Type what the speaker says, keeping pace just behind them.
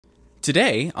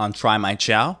Today on Try My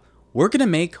Chow, we're gonna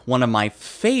make one of my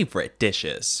favorite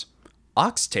dishes.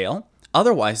 Oxtail,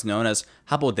 otherwise known as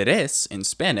Rabo in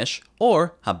Spanish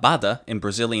or Rabada in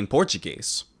Brazilian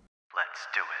Portuguese. Let's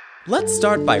do it. Let's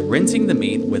start by rinsing the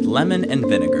meat with lemon and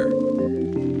vinegar.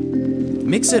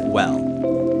 Mix it well.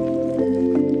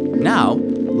 Now,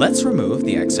 let's remove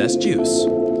the excess juice.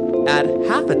 Add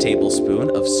half a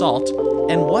tablespoon of salt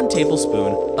and 1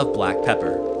 tablespoon of black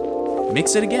pepper.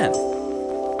 Mix it again.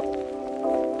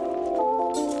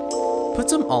 Put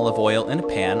some olive oil in a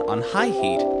pan on high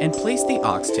heat and place the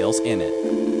oxtails in it.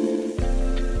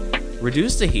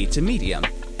 Reduce the heat to medium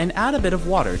and add a bit of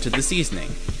water to the seasoning.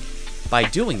 By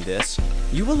doing this,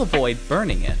 you will avoid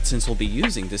burning it since we'll be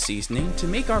using the seasoning to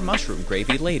make our mushroom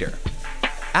gravy later.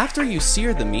 After you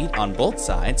sear the meat on both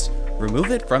sides,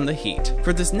 remove it from the heat.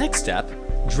 For this next step,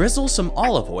 drizzle some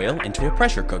olive oil into a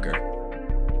pressure cooker.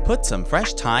 Put some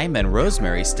fresh thyme and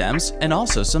rosemary stems and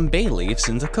also some bay leaves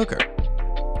in the cooker.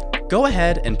 Go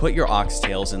ahead and put your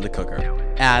oxtails in the cooker.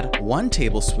 Add 1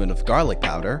 tablespoon of garlic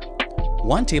powder,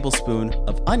 1 tablespoon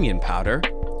of onion powder,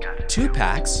 2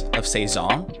 packs of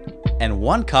Saison, and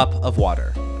 1 cup of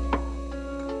water.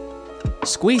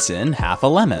 Squeeze in half a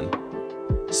lemon.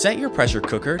 Set your pressure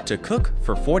cooker to cook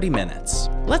for 40 minutes.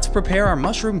 Let's prepare our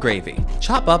mushroom gravy.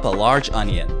 Chop up a large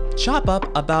onion. Chop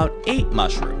up about 8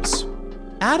 mushrooms.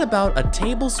 Add about a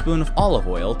tablespoon of olive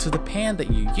oil to the pan that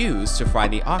you use to fry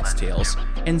the oxtails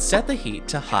and set the heat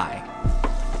to high.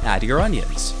 Add your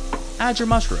onions. Add your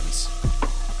mushrooms.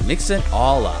 Mix it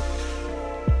all up.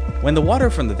 When the water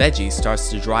from the veggies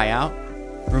starts to dry out,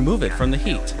 remove it from the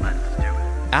heat.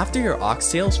 After your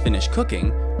oxtails finish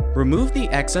cooking, remove the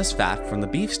excess fat from the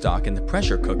beef stock in the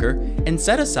pressure cooker and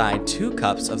set aside 2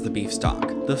 cups of the beef stock.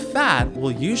 The fat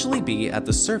will usually be at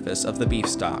the surface of the beef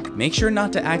stock. Make sure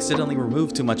not to accidentally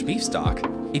remove too much beef stock.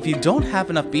 If you don't have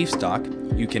enough beef stock,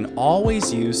 you can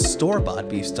always use store-bought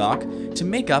beef stock to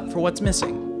make up for what's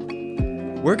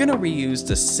missing. We're gonna reuse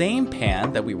the same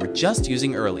pan that we were just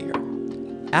using earlier.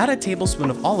 Add a tablespoon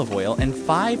of olive oil and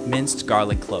 5 minced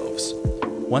garlic cloves.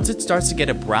 Once it starts to get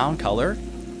a brown color,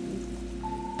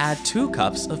 add 2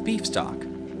 cups of beef stock.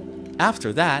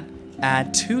 After that,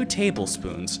 add 2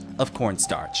 tablespoons of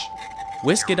cornstarch.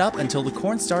 Whisk it up until the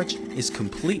cornstarch is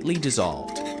completely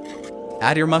dissolved.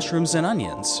 Add your mushrooms and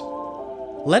onions.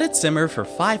 Let it simmer for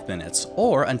 5 minutes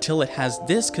or until it has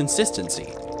this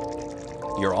consistency.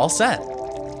 You're all set.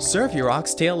 Serve your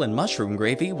oxtail and mushroom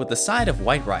gravy with a side of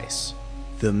white rice.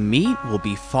 The meat will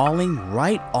be falling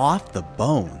right off the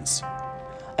bones.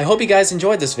 I hope you guys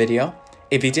enjoyed this video.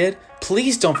 If you did,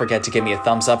 please don't forget to give me a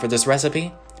thumbs up for this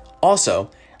recipe.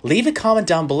 Also, leave a comment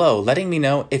down below letting me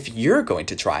know if you're going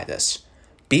to try this.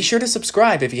 Be sure to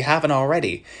subscribe if you haven't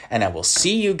already, and I will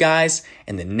see you guys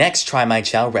in the next Try My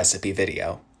Chow recipe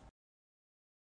video.